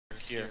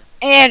here.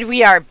 And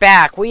we are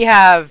back. We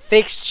have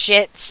fixed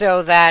shit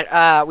so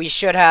that we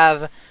should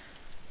have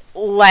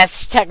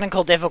less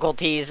technical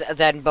difficulties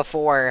than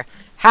before.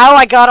 How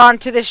I got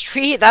onto this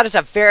tree? That is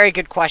a very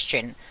good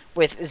question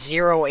with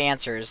 0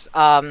 answers.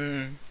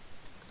 I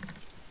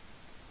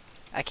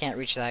can't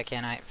reach that,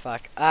 can I?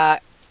 Fuck.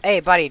 Hey,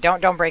 buddy,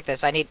 don't break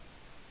this. I need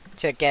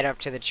to get up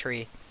to the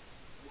tree.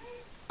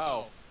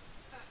 Oh.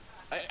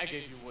 I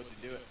gave you wood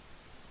to do it.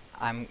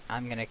 I'm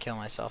gonna kill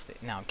myself.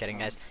 No, I'm kidding,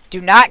 guys. Do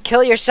not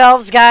kill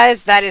yourselves,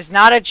 guys. That is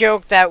not a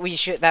joke that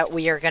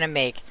we are gonna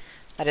make.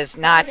 That is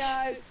not. Bye,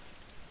 guys.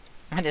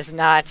 That is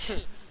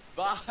not.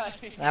 Bye.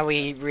 That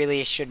we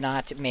really should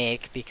not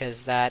make,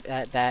 because that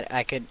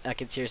I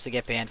could seriously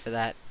get banned for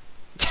that.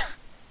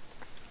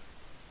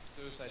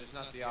 Suicide is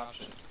not the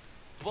option.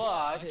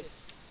 But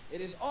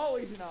It is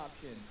always an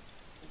option,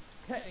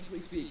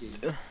 technically speaking.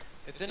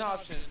 it's an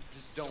option.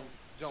 Just don't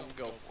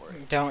go for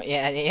it. Don't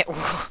yeah.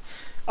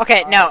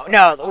 Okay, no,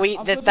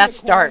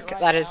 that's dark.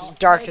 That is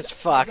dark as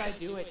fuck. Heads I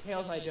do it,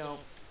 tails I don't.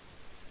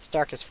 It's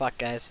dark as fuck,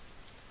 guys.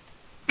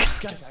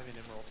 Guys, I have an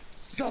emerald.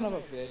 Son of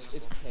a bitch,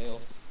 it's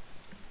tails.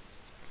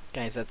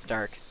 Guys, that's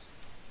dark.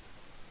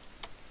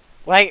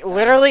 Like,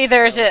 literally,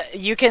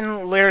 you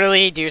can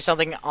literally do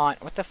something on,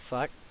 what the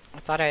fuck? I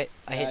thought I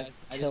hit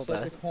Guys, I just tilde.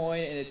 flipped a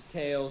coin and it's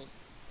tails.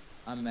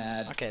 I'm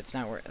mad. Okay, that's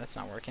not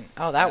working.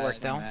 Oh, that Guys,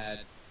 worked, though. I'm mad.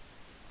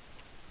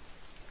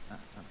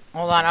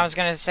 Hold on, I was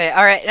gonna say,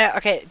 alright,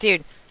 okay,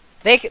 dude,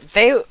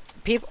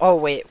 people, oh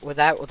wait, would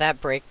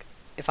that break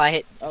if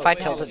I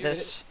tilted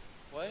this?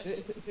 What? Did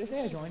it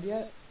say I joined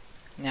yet?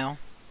 No.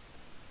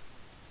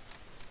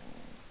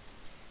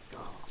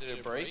 Did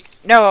it break?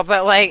 No,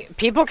 but like,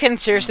 people can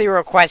seriously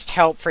request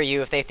help for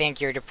you if they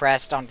think you're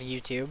depressed on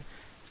YouTube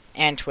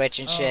and Twitch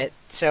and shit.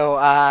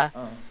 So,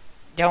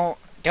 don't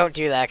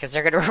do that, because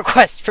they're gonna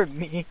request for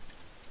me.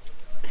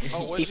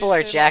 Oh, what'd People you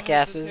are say about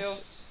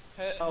jackasses.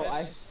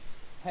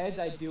 Heads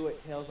I do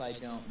it, tails I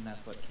don't, and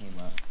that's what came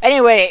up.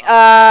 Anyway,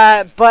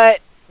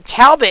 but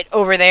Talbot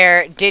over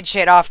there did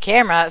shit off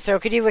camera, so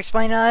could you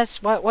explain to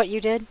us what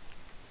you did?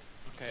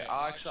 Okay,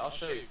 I'll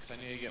show you, because I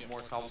need to get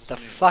more cobblestone.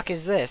 The fuck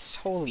is this?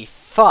 Holy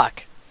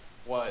fuck.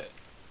 What?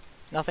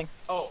 Nothing.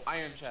 Oh,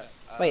 iron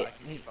chest. Wait, I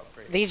can keep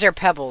upgrading. These are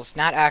pebbles,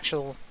 not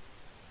actual...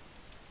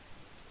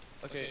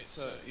 Okay,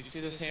 so, you see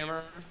this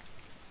hammer?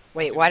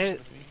 Wait, why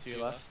did... To your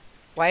left.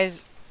 Why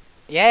is...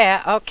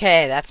 Yeah,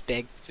 okay, that's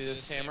big. See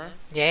this hammer?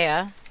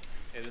 Yeah.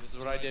 Okay, this is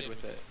what I did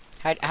with it.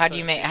 How do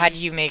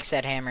you make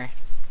said hammer?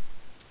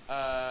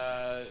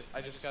 I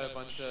just got a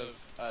bunch of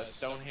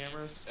stone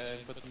hammers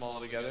and put them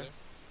all together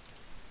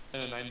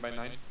in a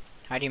 9x9.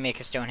 How do you make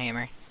a stone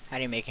hammer? How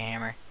do you make a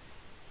hammer?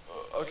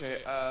 Okay,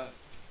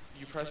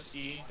 you press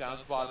E down at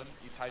the bottom,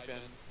 you type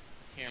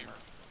in hammer.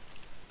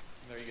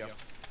 And there you go.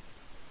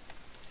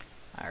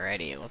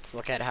 Alrighty, let's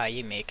look at how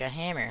you make a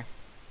hammer.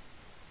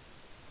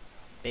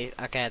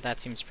 Okay, that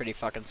seems pretty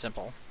fucking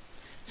simple.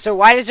 So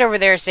why does over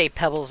there say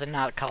pebbles and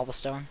not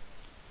cobblestone?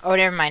 Oh,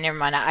 never mind.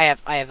 I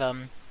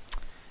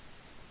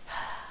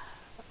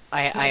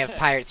have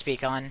pirate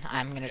speak on.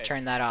 I'm gonna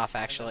turn that off,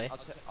 actually.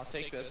 I'll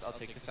take this.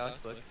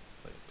 Alex. Look.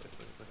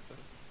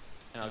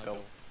 And I'll go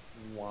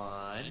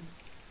 1,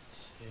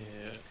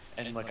 2,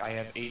 and look, I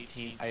have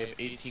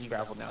 18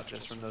 gravel now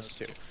just from those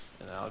 2.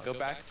 And then I'll go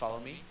back.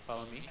 Follow me.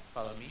 I'll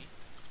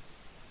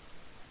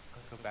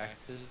go back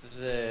to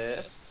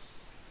this.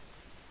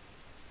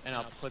 And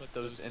I'll put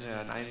those in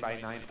a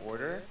 9x9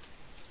 order.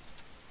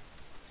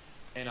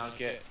 And I'll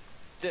get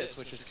this,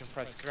 which is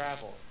compressed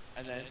gravel.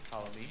 And then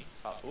follow me.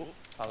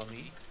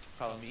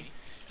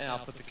 And I'll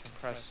put the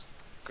compressed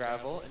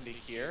gravel into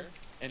here,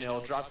 and it'll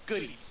drop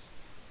goodies.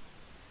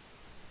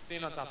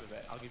 Stand on top of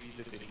it. I'll give you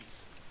the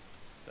goodies.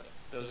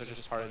 Those are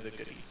just part of the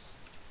goodies.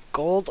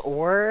 Gold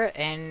ore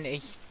and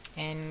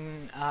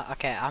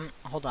okay.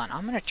 Hold on.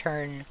 I'm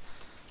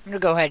gonna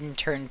go ahead and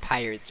turn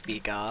pirate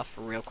speak off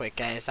real quick,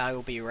 guys. I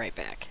will be right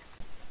back.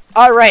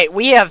 Alright,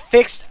 we have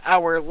fixed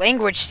our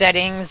language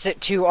settings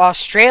to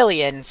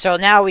Australian, so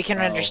now we can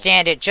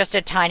understand it just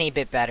a tiny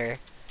bit better.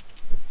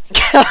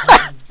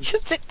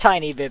 Just a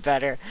tiny bit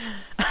better.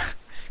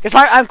 Because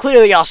I'm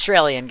clearly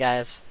Australian,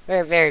 guys.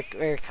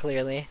 Very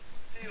clearly.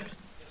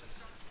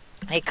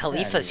 Hey,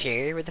 Khalifa's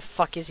here. Where the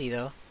fuck is he,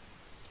 though?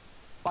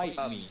 Fight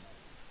me.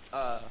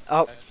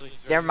 Oh,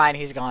 never mind.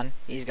 He's gone.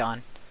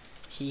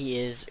 He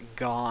is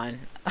gone.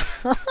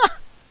 Am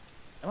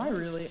I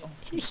really? Oh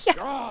my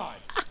god!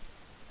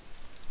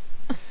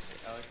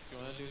 Alex, you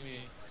wanna do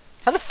me?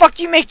 How the fuck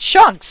do you make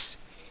chunks?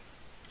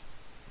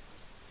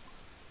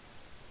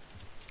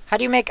 How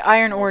do you make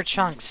iron ore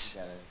chunks?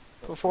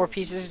 Put 4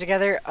 pieces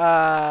together?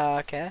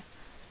 Okay.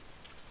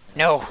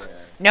 No!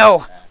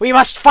 We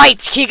must fight,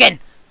 Keegan!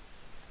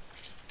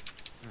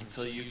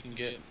 Until you can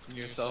get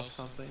yourself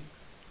something.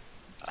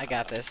 I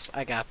got this.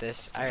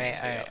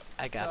 Alright,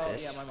 I got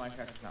this. Yeah, my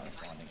Minecraft is not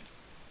responding.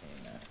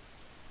 Yes.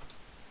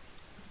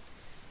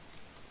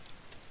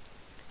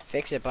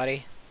 Fix it,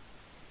 buddy.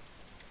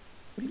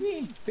 What do you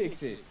mean,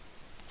 fix it?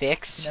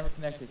 Fix? Never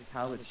connected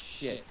how it's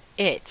shit.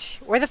 It.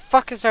 Where the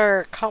fuck is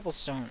our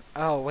cobblestone?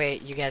 Oh,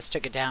 wait, you guys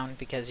took it down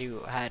because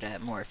you had a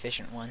more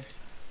efficient one.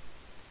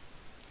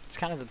 It's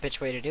kind of the bitch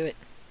way to do it.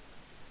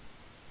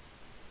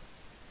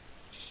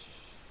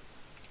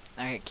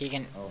 Alright,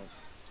 Keegan. Oh.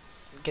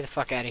 Get the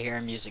fuck out of here,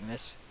 I'm using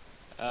this.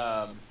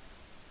 Okay.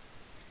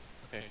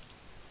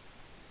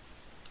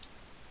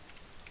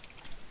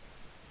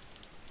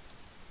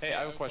 Hey, I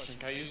have a question.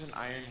 Can I use an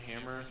iron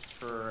hammer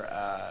for,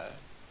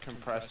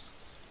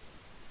 compressed...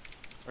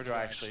 Or do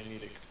I actually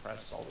need it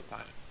compressed all the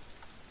time?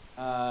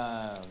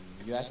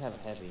 You have to have a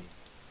heavy.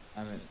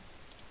 I mean,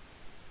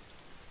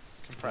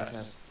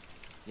 Compressed.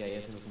 yeah, you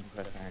have to have a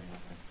compressed iron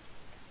hammer.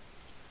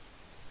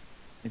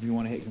 If you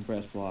want to hit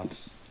compressed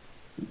blocks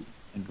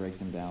and break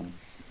them down. You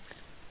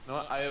know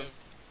what, I have...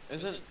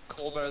 Isn't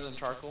coal better than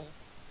charcoal?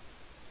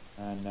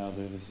 No,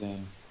 they're the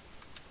same.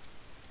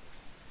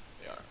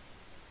 They are.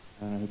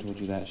 I don't know who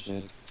told you that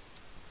shit.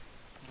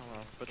 I don't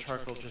know, but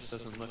charcoal just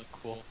doesn't look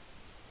cool.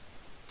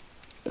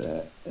 We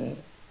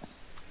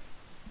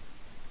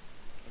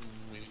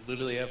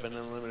literally have an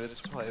unlimited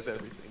supply of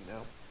everything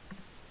now.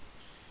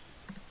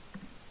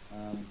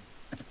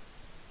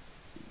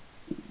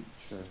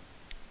 Sure.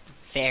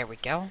 There we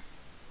go.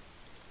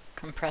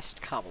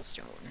 Compressed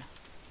cobblestone.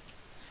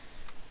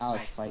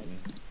 Alex, fight me.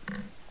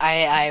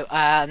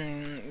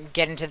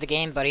 Get into the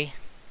game, buddy.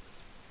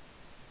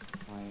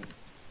 Fine.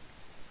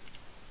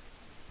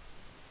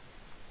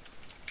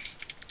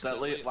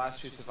 That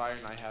last piece of iron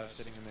I have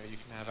sitting in there, you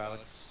can have,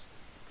 Alex.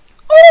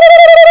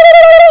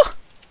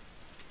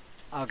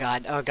 Oh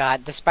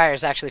god, the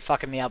spider's actually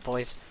fucking me up,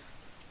 boys.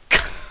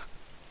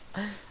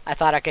 I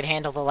thought I could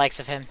handle the likes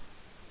of him.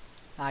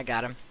 I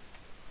got him.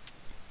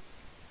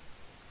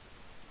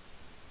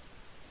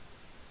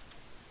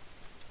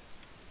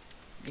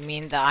 You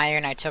mean the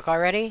iron I took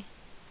already?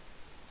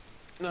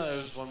 No,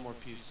 there was one more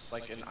piece,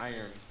 like an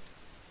iron.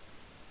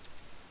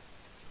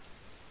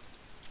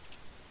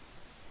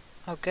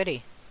 Oh,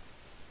 goody.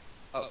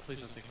 Oh, please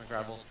don't take my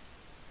gravel.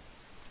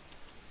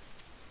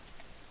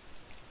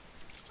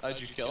 Did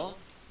you kill him?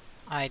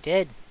 I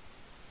did.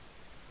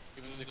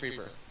 Even the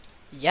creeper.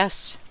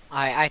 Yes.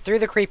 I threw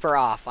the creeper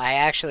off. I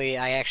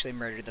actually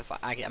murdered the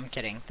I'm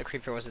kidding. The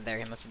creeper wasn't there.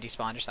 He must have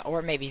despawned or something.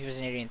 Or maybe he was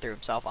an idiot and threw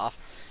himself off.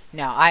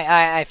 No,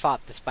 I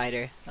fought the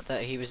spider. I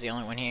thought he was the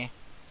only one here.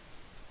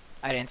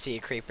 I didn't see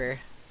a creeper.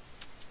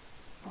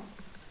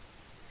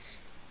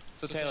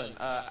 So Talon,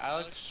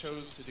 Alex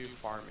chose to do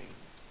farming.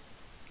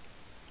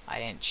 I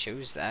didn't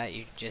choose that.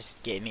 You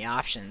just gave me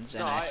options,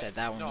 and No, I said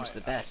that one was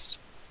the I- best.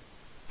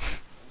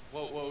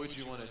 What would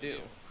you want to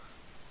do?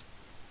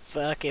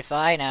 Fuck if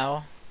I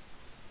know.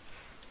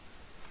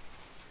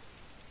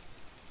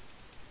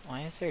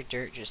 Why is there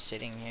dirt just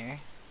sitting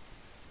here?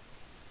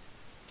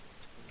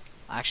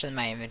 Actually,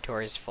 my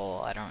inventory is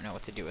full. I don't know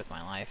what to do with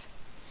my life.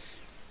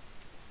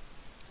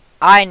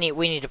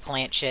 We need to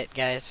plant shit,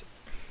 guys.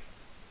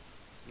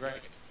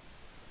 Right.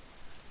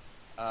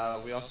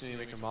 We also need to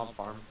make a mob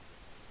farm.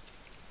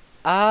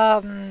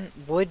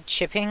 Wood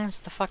chippings?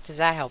 What the fuck does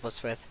that help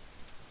us with?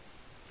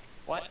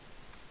 What?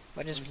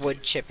 What does Let me wood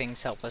see.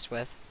 chippings help us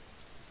with?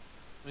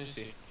 Let me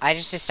see. I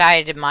just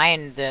decided to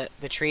mine the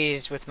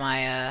trees with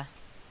my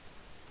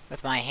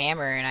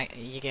hammer, and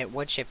you get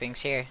wood chippings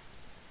here.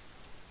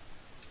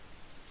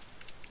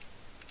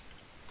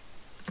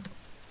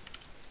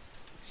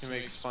 You can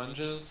make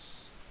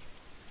sponges.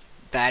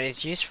 That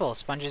is useful.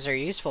 Sponges are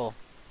useful.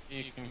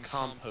 You can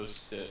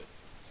compost it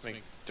to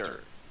make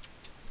dirt.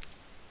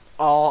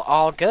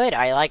 All good.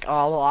 I like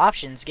all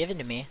options given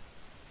to me.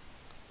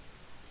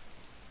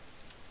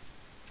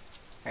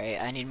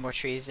 Alright, I need more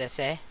trees,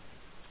 SA.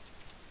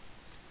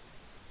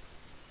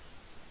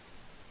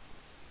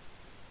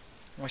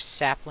 More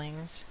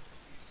saplings.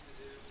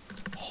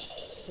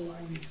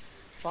 Holy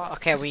fuck.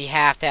 Okay, we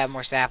have to have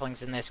more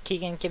saplings in this.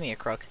 Keegan, give me a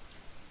crook.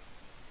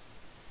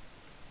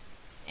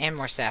 And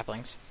more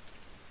saplings.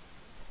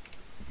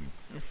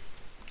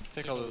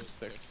 Take all those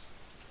sticks.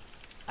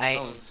 Oh, I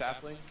and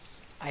saplings?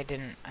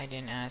 didn't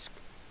ask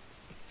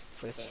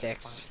for the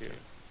sticks. Here.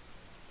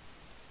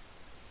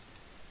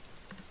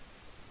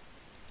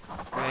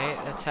 Right,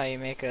 that's how you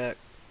make a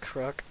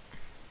crook.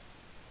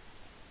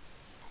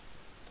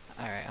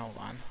 Alright, hold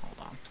on.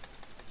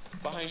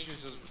 Behind you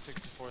is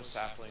 64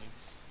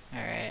 saplings.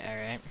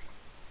 Alright.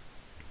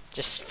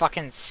 Just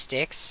fucking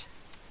sticks.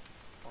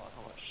 Hold on,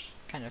 how much?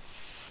 Kind of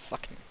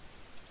fucking...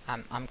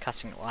 I'm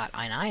cussing a lot,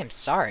 and I am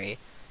sorry.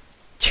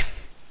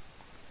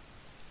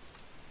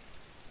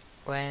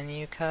 When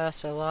you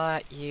cuss a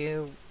lot,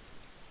 you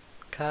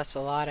cuss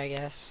a lot, I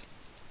guess.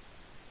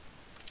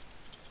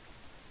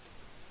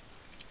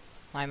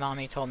 My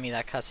mommy told me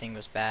that cussing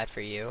was bad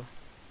for you.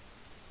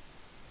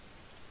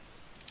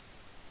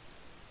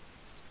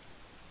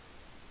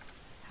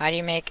 How do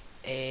you make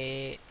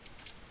a...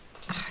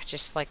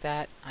 just like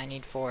that? I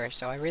need 4,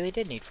 so I really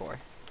did need 4.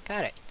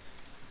 Got it.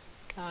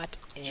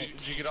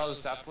 Did you get all the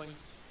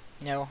saplings?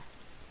 No.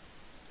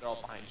 They're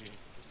all behind you.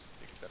 Just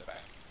take a step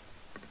back.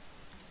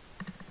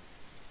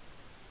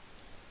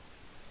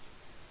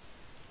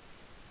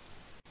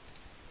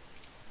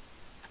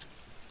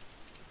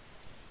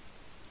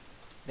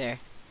 There.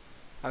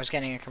 I was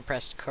getting a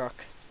compressed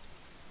cook.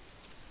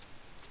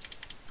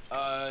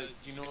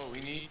 You know what we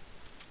need?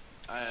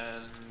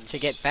 And To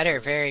get better,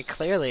 very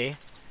clearly.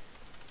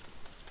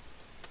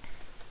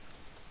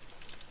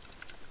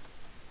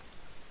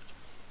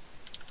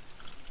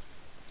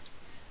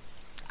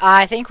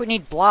 I think we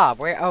need Blob.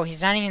 Where? Oh,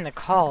 he's not even in the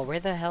call. Where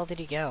the hell did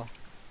he go?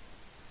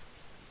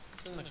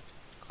 It's in the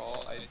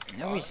call.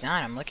 No, he's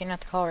not. I'm looking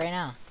at the call right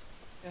now.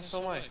 Yeah,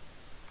 so am I.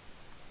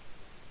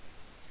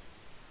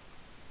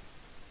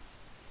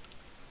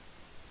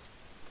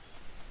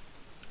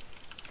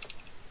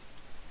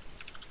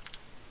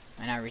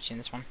 Am I not reaching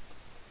this one?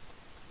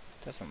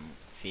 Doesn't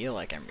feel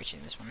like I'm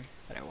reaching this one,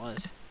 but I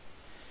was.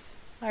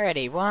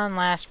 Alrighty, one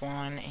last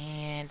one,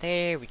 and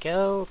there we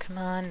go. Come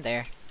on,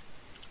 there.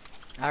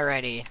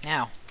 Alrighty,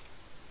 now.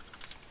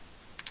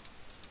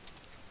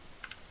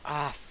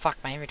 Ah, fuck,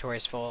 my inventory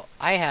is full.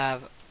 I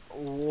have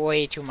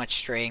way too much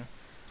string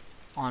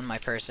on my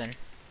person.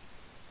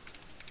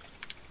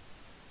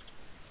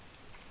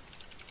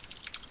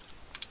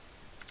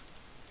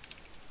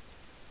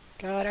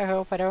 God, I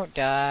hope I don't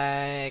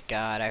die.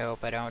 God, I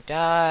hope I don't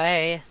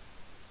die.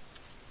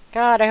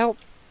 God, I hope.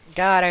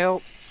 God, I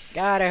hope.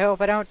 God, I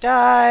hope I don't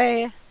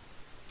die.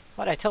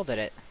 What? I tilted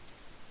it.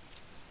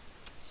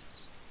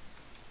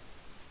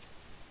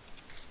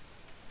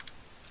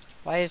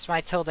 Why is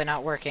my tilde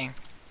not working?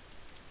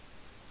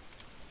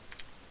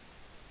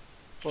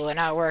 Will it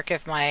not work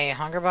if my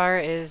hunger bar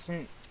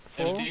isn't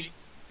full? Empty?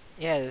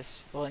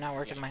 Yes. Will it not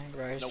work if my hunger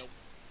bar is? Nope.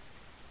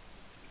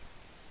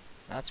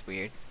 That's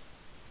weird.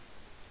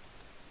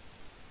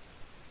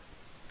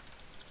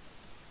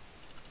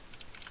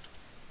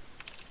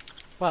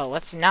 Well,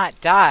 let's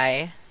not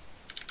die.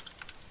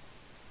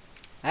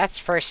 That's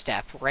first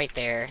step, right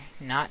there.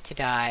 Not to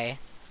die.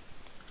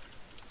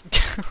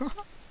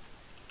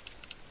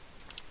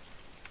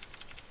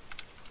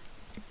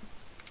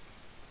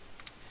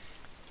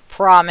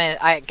 Promise,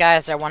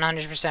 guys, I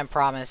 100%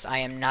 promise I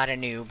am not a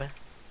noob.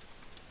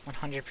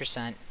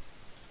 100%.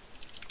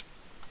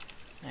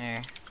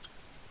 There.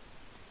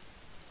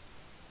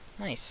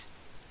 Nice.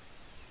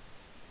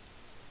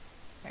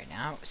 Right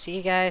now, see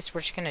you guys,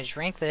 we're just gonna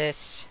drink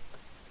this.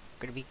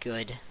 Gonna be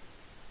good.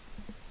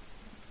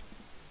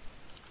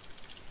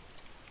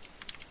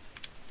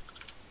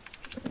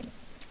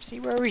 See,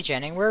 we're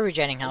regenning. We're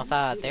regenning health.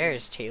 Ah,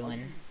 there's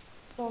Talon.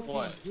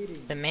 What?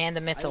 The man,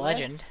 the myth, the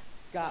legend.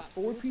 Got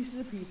 4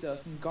 pieces of pizza,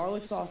 some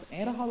garlic sauce,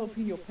 and a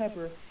jalapeno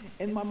pepper,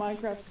 and my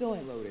Minecraft still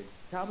ain't loaded.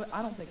 Talbot,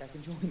 I don't think I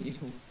can join you.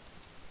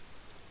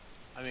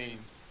 I mean...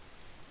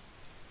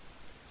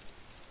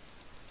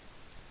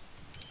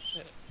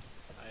 Shit.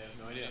 I have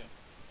no idea.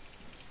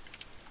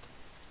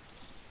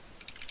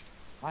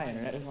 My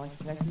internet doesn't like to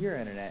connect to your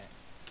internet.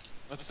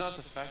 It's not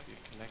the fact that you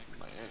connected to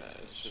my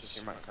internet, it's just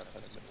your Minecraft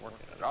hasn't been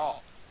working at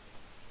all.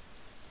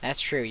 That's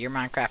true. Your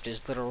Minecraft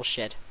is literal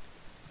shit.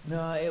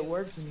 No, it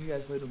works when you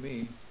guys played with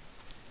me.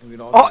 And we'd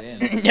all Oh,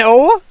 get in.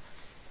 no!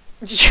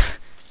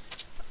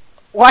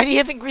 Why do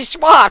you think we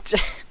swapped?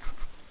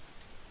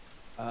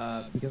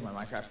 Because my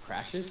Minecraft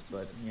crashes,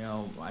 but, you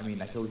know, I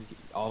mean, I could always get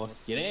all of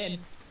us get in.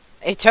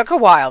 It took a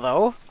while,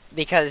 though,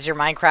 because your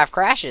Minecraft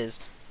crashes.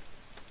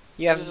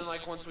 You have... Isn't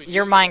like once we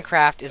Your do that,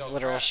 Minecraft is it'll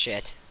literal crash.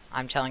 shit.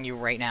 I'm telling you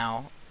right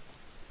now,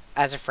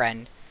 as a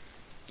friend,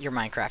 your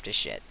Minecraft is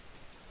shit.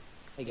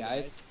 Hey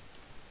guys,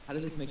 how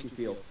does this make you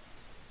feel?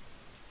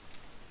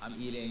 I'm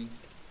eating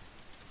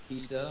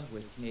pizza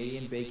with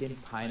Canadian bacon,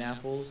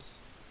 pineapples.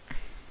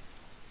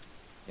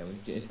 Yeah, I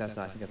think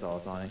that's all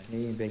it's on it.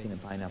 Canadian bacon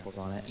and pineapples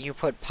on it. You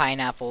put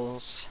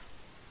pineapples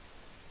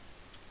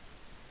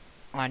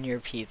on your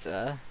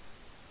pizza.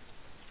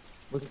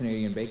 With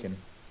Canadian bacon.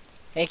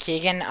 Hey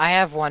Keegan, I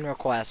have one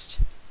request.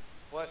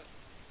 What?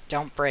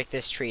 Don't break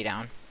this tree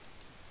down.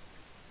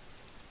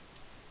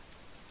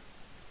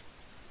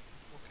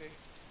 Okay.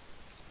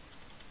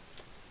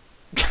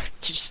 You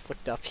just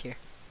looked up here.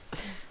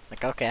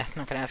 Like, okay, I'm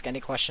not gonna ask any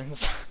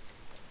questions.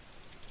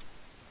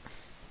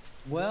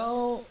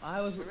 Well,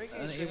 I was We're making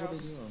a unable to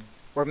treehouse. do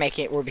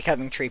them. We're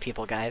becoming tree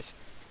people, guys.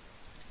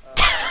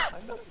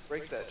 I'm about to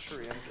break that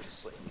tree, I'm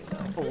just letting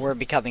you know. We're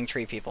becoming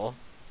tree people.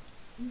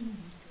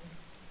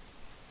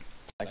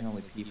 I can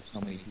only peep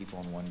so many people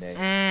in one day.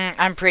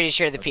 I'm pretty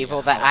sure the Okay, people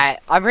yeah.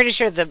 that I'm pretty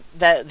sure the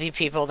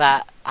people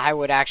that I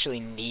would actually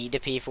need to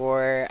pee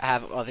for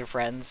have other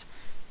friends.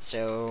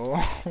 So,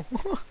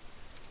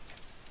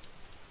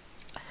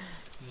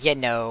 you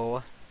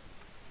know.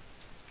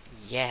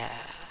 Yeah.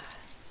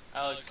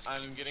 Alex,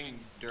 I'm getting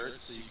dirt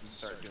so you can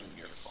start doing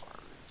your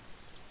farm.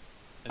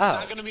 It's Oh.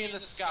 not gonna be in the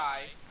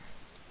sky.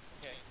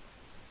 Okay.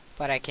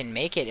 But I can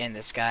make it in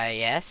the sky,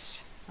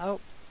 yes? Oh.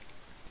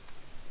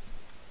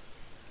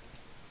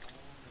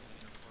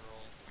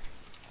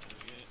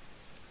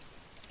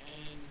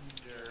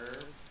 Ender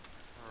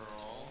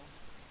pearl.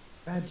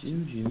 Bad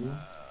juju.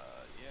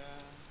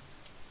 Yeah.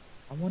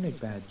 I wanted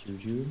bad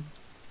juju. Some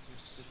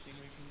sifting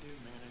we can do.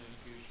 Mana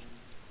infusion.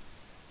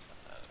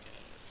 Mana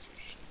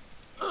infusion.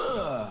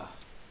 Ugh.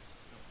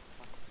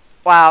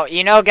 Wow,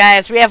 you know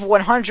guys, we have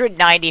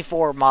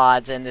 194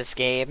 mods in this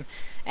game,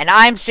 And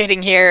I'm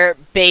sitting here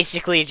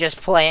basically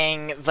just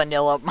playing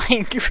vanilla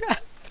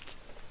Minecraft.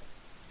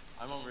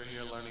 I'm over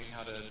here learning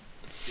how to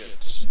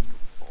get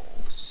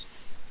balls.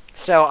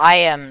 So I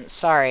am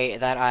sorry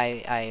that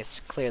I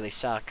clearly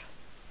suck.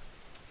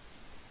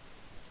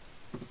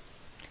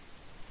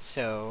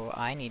 So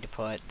I need to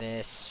put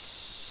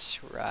this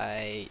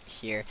right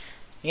here.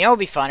 You know, it would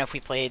be fun if we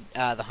played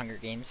the Hunger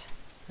Games.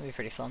 That'd be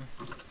pretty fun.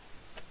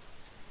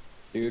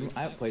 Dude,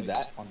 I haven't played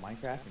that on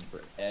Minecraft in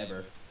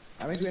forever.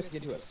 I think we have to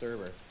get to a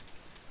server.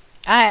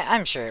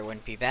 I'm sure it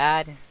wouldn't be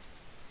bad.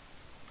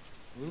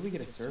 Where do we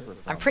get a server from?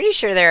 I'm pretty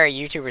sure there are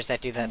YouTubers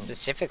that do that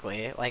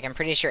specifically. Like, I'm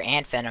pretty sure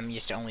Ant Venom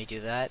used to only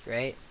do that,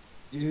 right?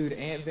 Dude,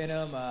 Ant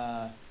Venom,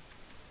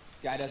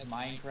 Sky does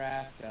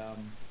Minecraft,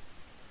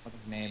 what's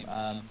his name?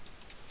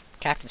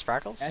 Captain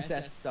Sparkles?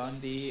 SS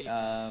Sunday,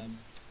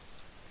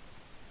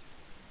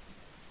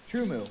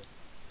 Truemu.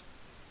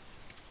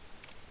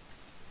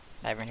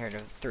 I haven't heard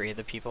of 3 of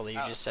the people that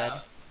you just said.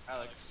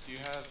 Alex, do you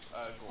have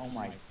gold? Oh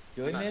my for me?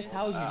 goodness, Not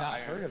how have gold, you not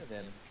iron. heard of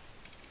them?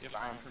 Do you have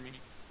iron for me?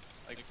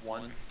 Like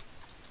 1?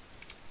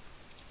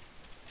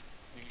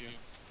 Thank you.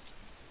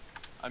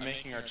 I'm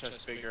making our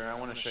chest bigger, and I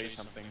want to show you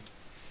something.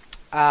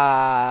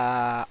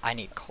 I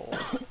need coal.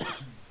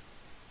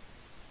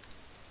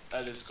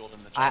 That is gold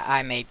in the chest.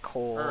 I made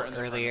coal in the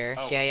earlier.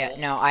 furnace. Oh, Yeah, coal?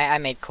 no, I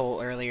made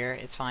coal earlier.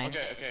 It's fine.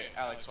 Okay,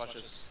 Alex, watch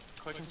this.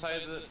 Click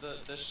inside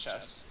this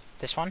chest.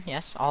 This one,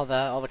 yes. All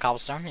the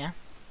cobblestone, yeah.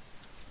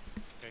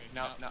 Okay,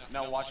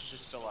 now watch it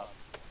just fill up.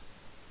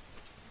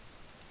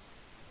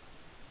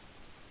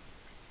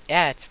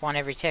 Yeah, it's 1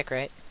 every tick,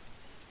 right?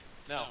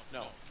 No,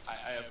 I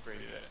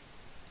upgraded it.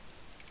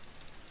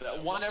 The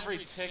 1 every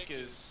tick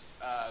is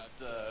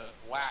the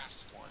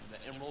last one,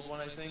 the emerald one,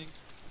 I think.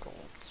 Gold.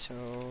 So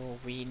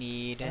we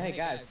need. Hey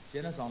guys,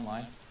 Jenna's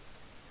online.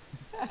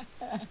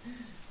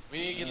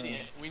 We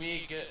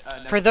need to get.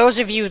 For those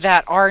of you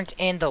that aren't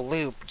in the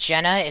loop,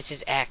 Jenna is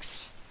his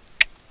ex.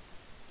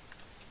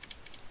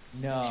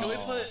 No. Can we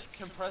put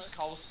compressed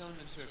cobblestone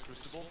into a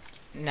crucible?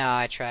 No,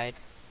 I tried.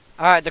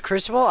 The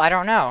crucible? I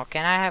don't know.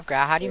 Can I have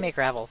how do you make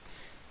gravel?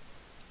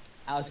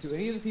 Alex, do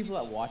any of the people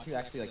that watch you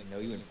actually like know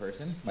you in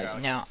person? Like, Yeah.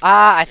 No.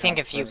 I think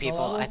a few personal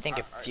people. level? I think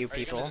a few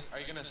people. Are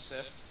you gonna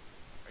sift?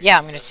 Yeah,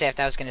 I'm gonna sift.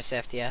 I was gonna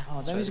sift. Yeah, oh,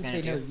 that's that what I was means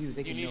gonna they know do. you.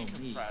 They You can know need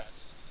me.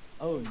 compressed.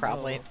 Oh,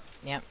 Probably. No.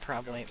 Yeah,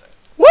 probably.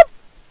 Whoop!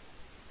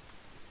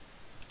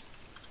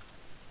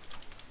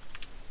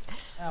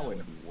 I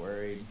wouldn't be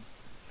worried.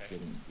 Okay.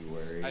 Shouldn't be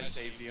worried. I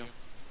saved you.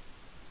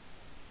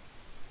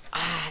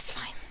 It's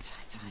fine. It's fine.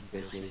 It's fine.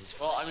 Bitches.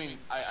 Well, I mean,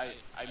 I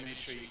made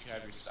sure you could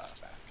have your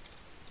stuff back.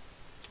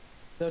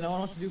 So no one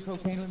wants to do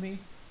cocaine with me?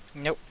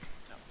 Nope.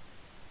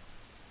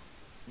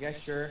 You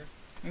guys sure?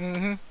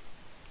 Mm-hmm.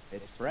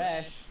 It's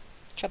fresh.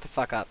 Shut the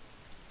fuck up.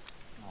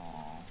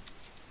 Aww.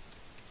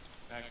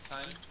 Next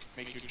time,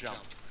 make your jump.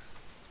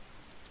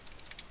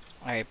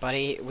 Alright,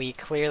 buddy. We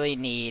clearly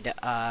need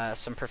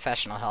some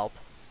professional help.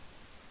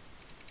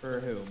 For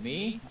who?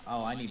 Me?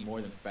 Oh, I need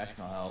more than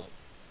professional help.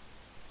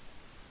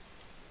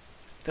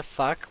 The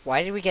fuck?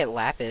 Why did we get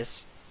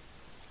lapis?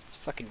 It's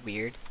fucking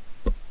weird.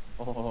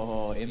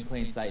 Oh, in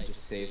plain sight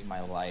just saved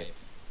my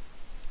life.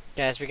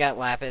 Guys, we got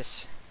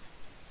lapis.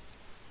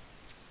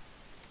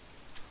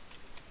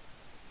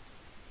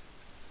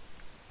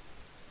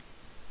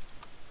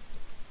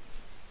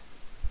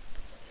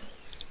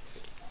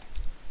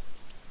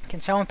 Can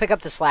someone pick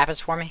up this lapis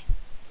for me?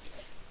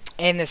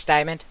 And this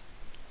diamond?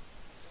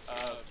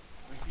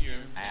 With you.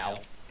 Ow.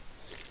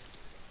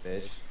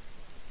 Bitch.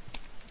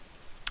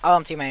 I'll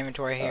empty my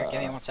inventory here.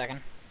 Give me 1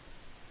 second.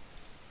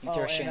 You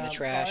throw Oh, shit in the and,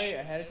 trash. Sorry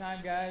ahead of time,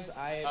 guys.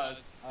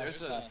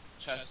 There's a sus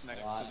chest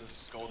next lot. to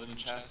this golden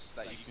chest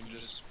that you can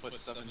just put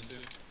stuff into.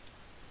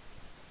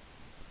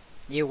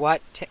 You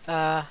what,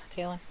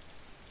 Taylor?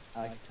 I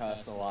like to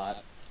cuss a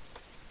lot.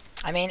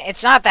 I mean,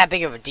 it's not that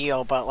big of a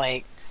deal, but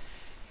like,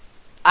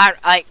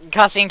 I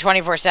cussing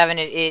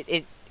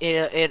 24/7.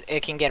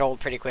 It can get old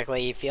pretty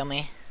quickly. You feel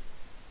me?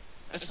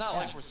 It's not Yeah.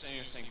 like we're sitting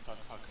here saying fuck.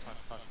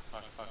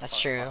 That's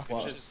fuck, true. fuck.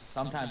 Well, It's just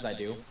sometimes I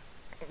do.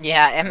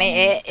 Yeah, I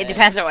mean, it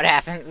depends on what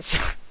happens.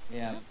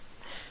 Yeah.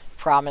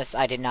 Promise,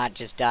 I did not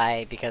just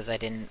die because I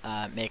didn't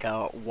make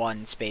a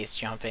 1 space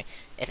jumping.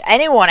 If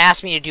anyone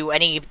asked me to do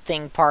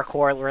anything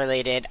parkour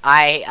related,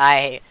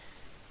 I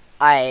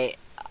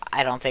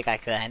don't think I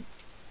could.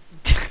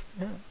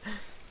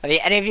 Have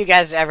any of you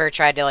guys ever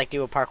tried to like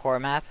do a parkour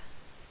map?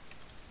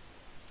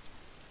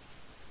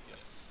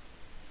 yes.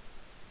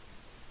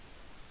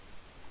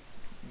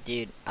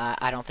 Dude,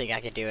 I don't think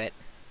I could do it.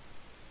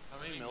 How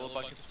many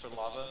millibuckets for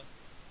lava?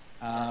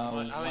 How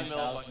many 1,000.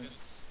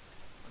 millibuckets?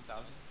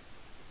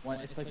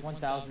 1,000? It's like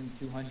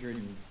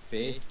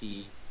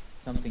 1,250,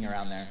 something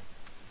around there.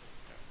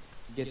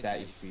 To get that,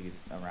 you should be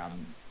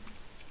around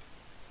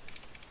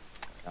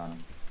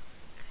done.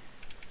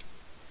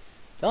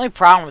 The only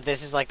problem with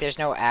this is like there's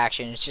no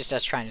action. It's just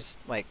us trying to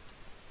like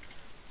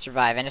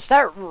survive, and it's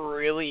not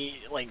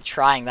really like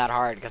trying that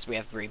hard because we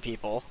have 3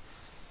 people.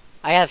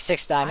 I have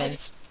 6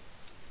 diamonds.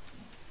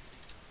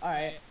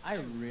 Alright, I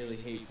really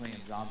hate playing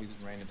zombies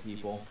with random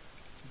people.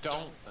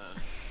 Don't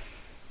then.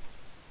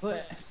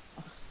 But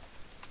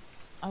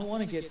I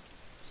want to get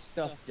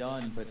stuff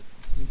done, but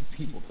these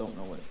people don't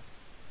know what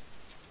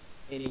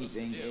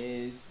anything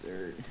is,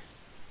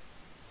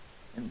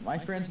 and my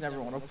friends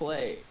never want to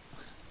play.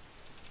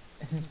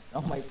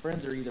 All my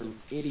friends are either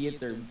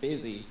idiots or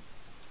busy.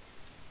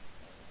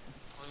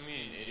 Calling me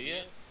an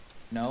idiot?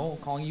 No, I'm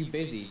calling you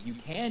busy. You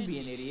can be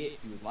an idiot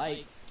if you would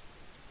like.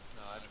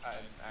 No, I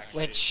actually.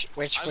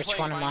 Which I'm playing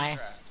one am I?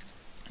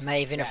 Minecraft. Am I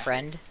even a Yeah.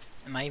 friend?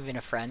 Am I even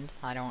a friend?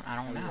 I don't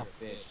Oh, know.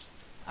 you're a bitch.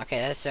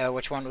 Okay, so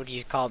which one would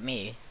you call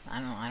me? I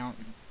don't.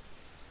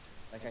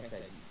 Like I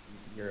said,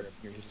 you're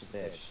just a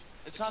bitch.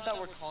 It's not that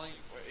we're calling.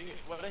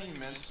 What he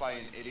meant by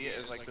an idiot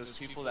is like those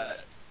people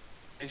that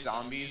play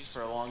zombies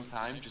for a long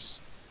time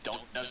just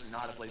doesn't know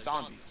how to play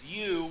zombies.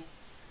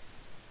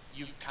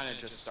 You've kind of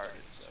just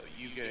started, so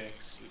you get an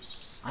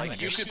excuse. I'm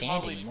Like, you could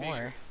probably understanding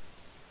more.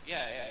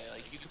 Yeah,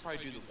 like you could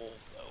probably do the wolf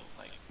though.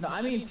 Like No,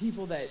 I mean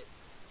people that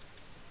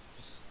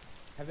just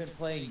have been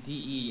playing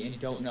DE and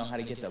don't know how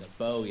to get the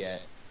bow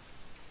yet.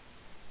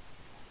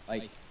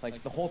 Like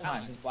the whole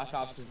time since Black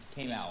Ops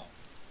came out.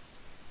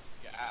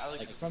 yeah, Alex.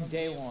 Like from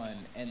day one,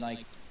 and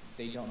like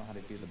they don't know how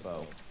to do the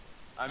bow.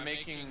 I'm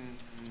making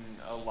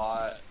a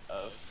lot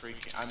of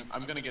freaking.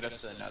 I'm gonna get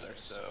us to another,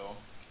 so.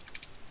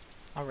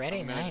 Already,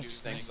 I'm gonna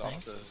nice, do things nice, off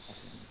nice. the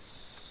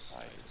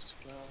side as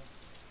well.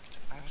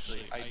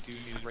 Actually, I do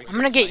need regular I'm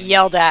gonna get signage.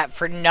 yelled at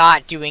for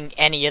not doing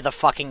any of the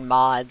fucking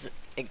mods.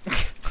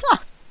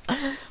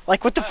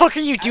 Like, what the fuck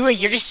are you doing?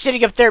 You're just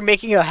sitting up there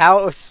making a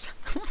house.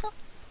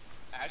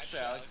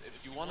 Actually, Alex,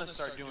 if you want to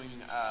start doing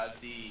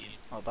the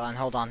Hold on.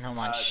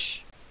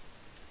 Shh.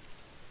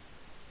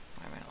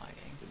 Why am I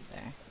lagging?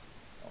 There.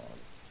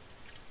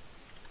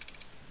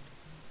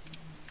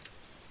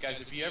 guys,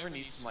 if you ever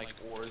need some like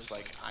ores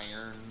like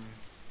iron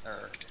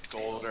or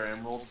gold or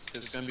emeralds,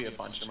 there's gonna be a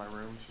bunch in my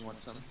room if you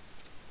want some.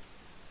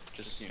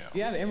 Just If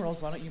you have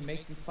emeralds, why don't you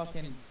make the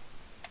fucking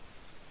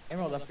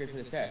emerald upgrade for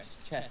the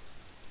chest?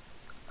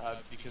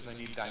 Because I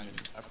need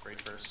diamond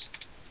upgrade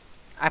first.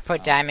 I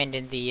put diamond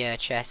in the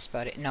chest,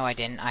 but no, I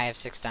didn't. I have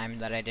 6 diamond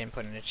that I didn't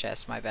put in the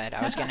chest. My bad.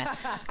 I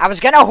was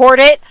gonna hoard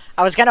it.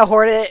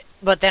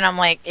 But then I'm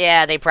like,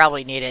 yeah, they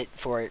probably need it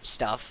for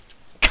stuff.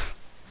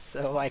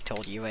 So I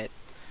told you it.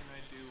 What can I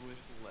do with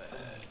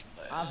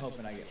lead? I'm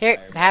hoping I get Here,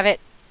 fire. have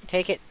it.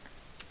 Take it.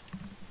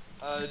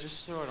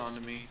 Just throw it onto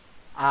me.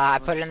 I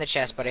put it in the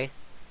chest, buddy.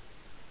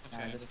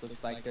 Okay. This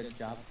looks like a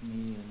job for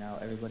me, and now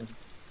everybody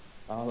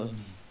follow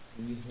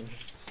me.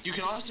 You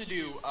can also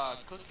do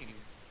cooking,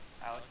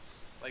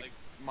 Alex. Like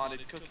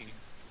modded cooking.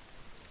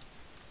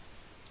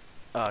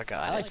 Oh god,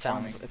 I like it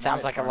sounds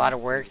farming. like a lot of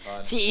work.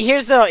 Fun. See,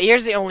 here's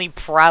the only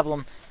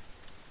problem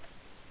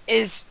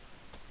is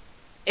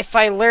if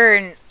I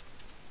learn,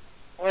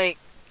 like,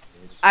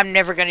 I'm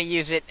never gonna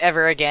use it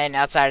ever again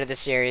outside of the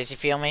series. You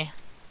feel me?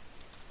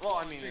 Well,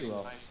 I mean, it's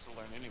will. nice to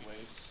learn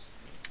anyways.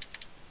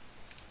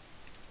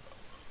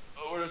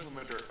 Oh, where did I put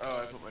my dirt?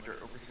 Oh, I put my dirt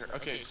over here.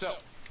 Okay, so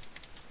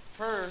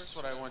first,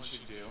 what I want you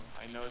to do,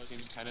 I know it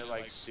seems kind of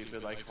like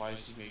stupid, like why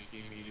is he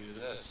making me do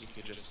this? He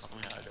could just tell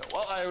me how to do it.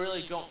 Well, I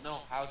really don't know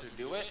how to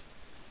do it,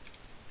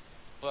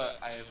 but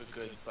I have a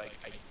good like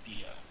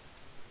idea.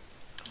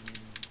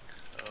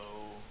 Minco,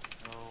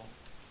 no.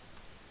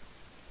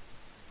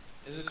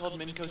 Is it called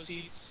Minco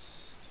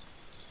seeds?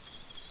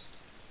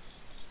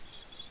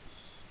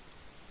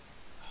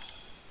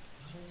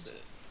 What is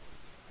it?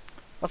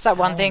 What's that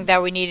one thing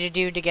that we need to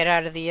do to get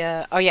out of the?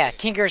 Oh yeah,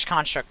 Tinker's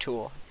construct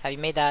tool. Have you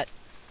made that?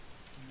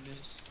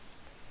 Miss.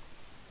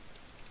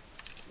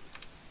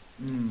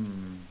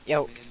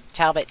 Yo,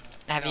 Talbot,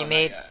 have No, you not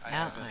made? yet. I No.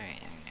 haven't.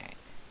 Alright.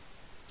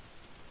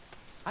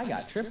 I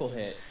got triple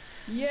hit.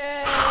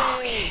 Yay!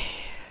 Okay.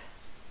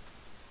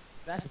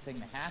 That's the thing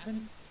that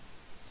happens.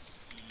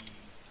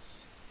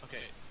 Seeds.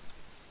 Okay.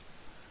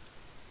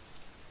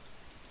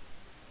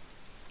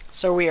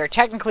 So we are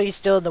technically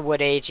still in the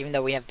wood age, even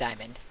though we have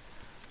diamond.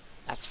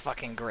 That's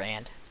fucking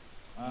grand.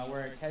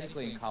 We're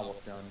technically in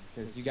cobblestone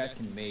because you guys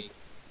can make.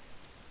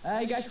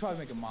 You guys should probably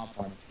make a mob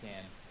farm if you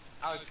can.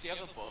 Alex, do you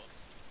have a book?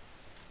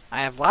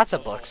 I have lots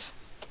of books.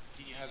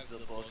 Do you have the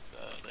book,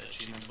 the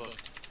achievement book?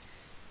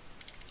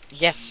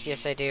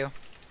 Yes, I do.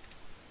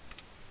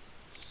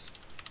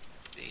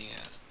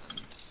 Stand.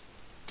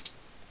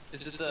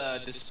 Is it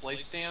the display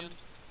stand?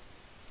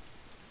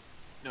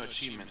 No,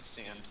 achievement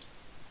stand.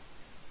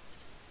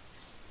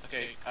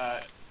 Okay,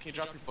 can you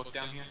drop your book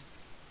down here?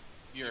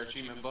 Your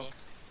achievement book?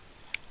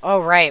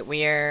 Oh right,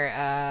 we are.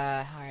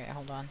 Alright,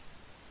 hold on.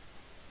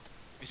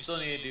 We still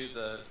need to do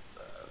the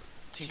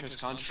Tinker's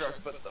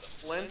Construct, but the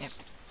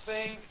flints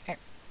thing, Here.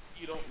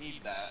 you don't need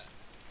that.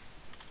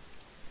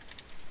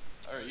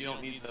 Or you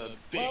don't need the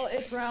big. Well,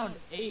 it's round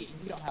 8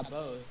 and we don't have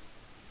bows.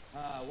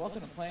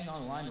 Welcome to playing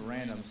online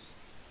randoms.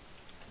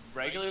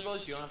 Regular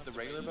bows? You don't have the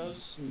regular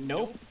bows?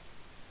 Nope.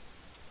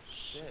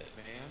 Shit,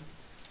 man.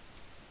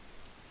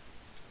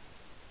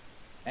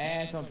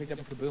 And someone picked up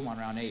a kaboom on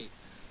round 8.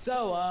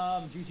 So,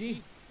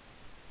 GG.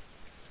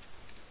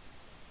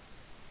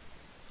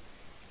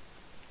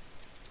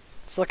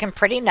 It's looking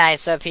pretty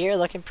nice up here.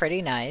 Looking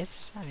pretty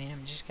nice. I mean,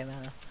 I'm just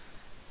gonna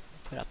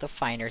Put out the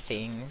finer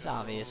things,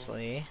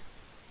 obviously.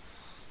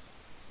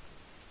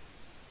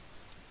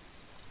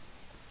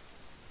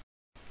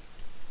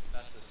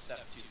 That's a step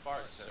too far,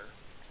 sir.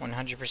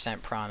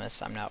 100%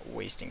 promise I'm not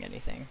wasting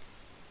anything.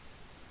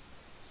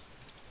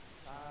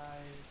 5,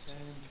 10,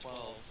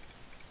 12.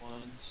 1,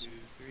 2,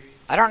 3.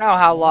 I don't know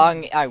how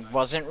long I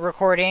wasn't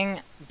recording,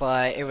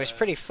 but it was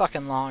pretty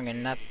fucking long,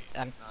 and that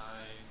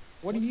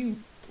What do you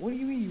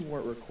mean you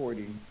weren't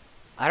recording?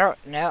 I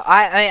don't know.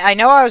 I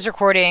know I was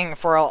recording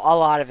for a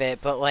lot of it,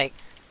 but like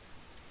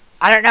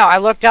I don't know. I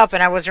looked up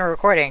and I wasn't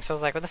recording, so I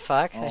was like, "What the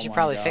fuck? I Oh should my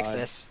probably fix God.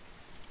 this."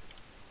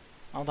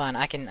 Hold on,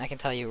 I can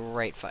tell you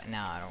right. No,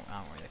 I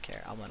don't really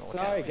care. I'm gonna look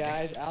at it Sorry later.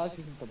 guys, Alex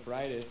isn't the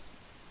brightest.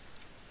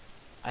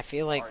 I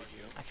feel like Are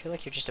you?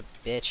 you're just a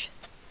bitch.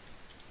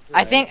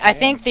 Right, I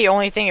think am. the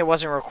only thing it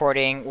wasn't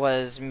recording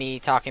was me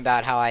talking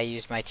about how I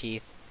used my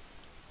teeth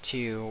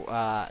to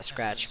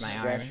scratch my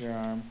arm, Scratch your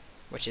arm.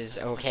 which is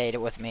okay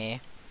with me.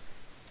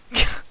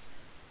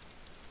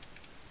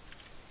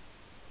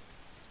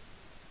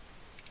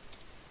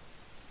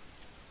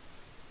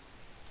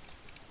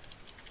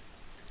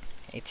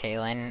 Hey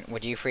Talon,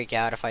 would you freak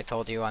out if I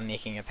told you I'm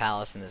making a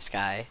palace in the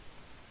sky?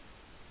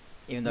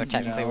 Even though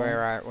technically No.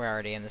 we're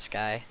already in the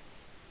sky.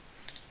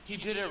 He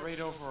did it right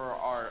over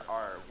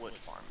our wood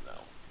farm,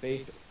 though.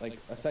 Base, like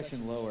a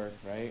section lower,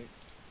 right?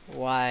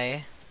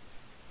 Why?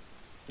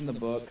 In the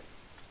book.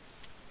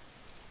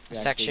 A Yeah,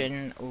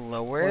 section actually,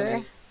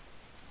 lower?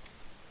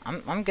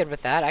 I'm good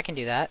with that. I can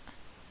do that.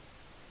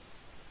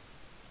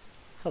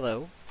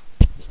 Hello.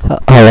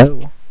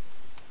 Hello.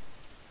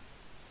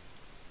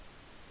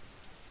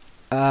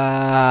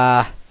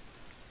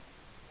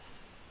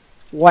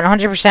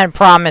 100%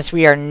 promise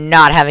we are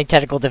not having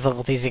technical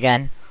difficulties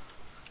again.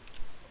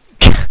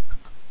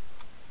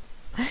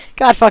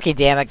 God fucking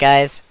damn it,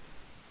 guys.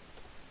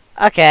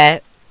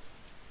 Okay.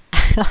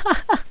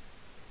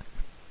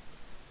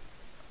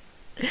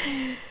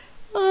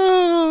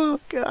 Oh,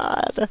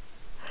 God.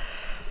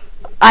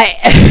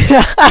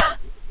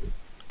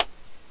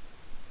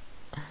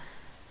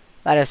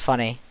 That is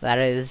funny.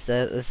 This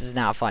is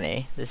not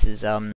funny. This is,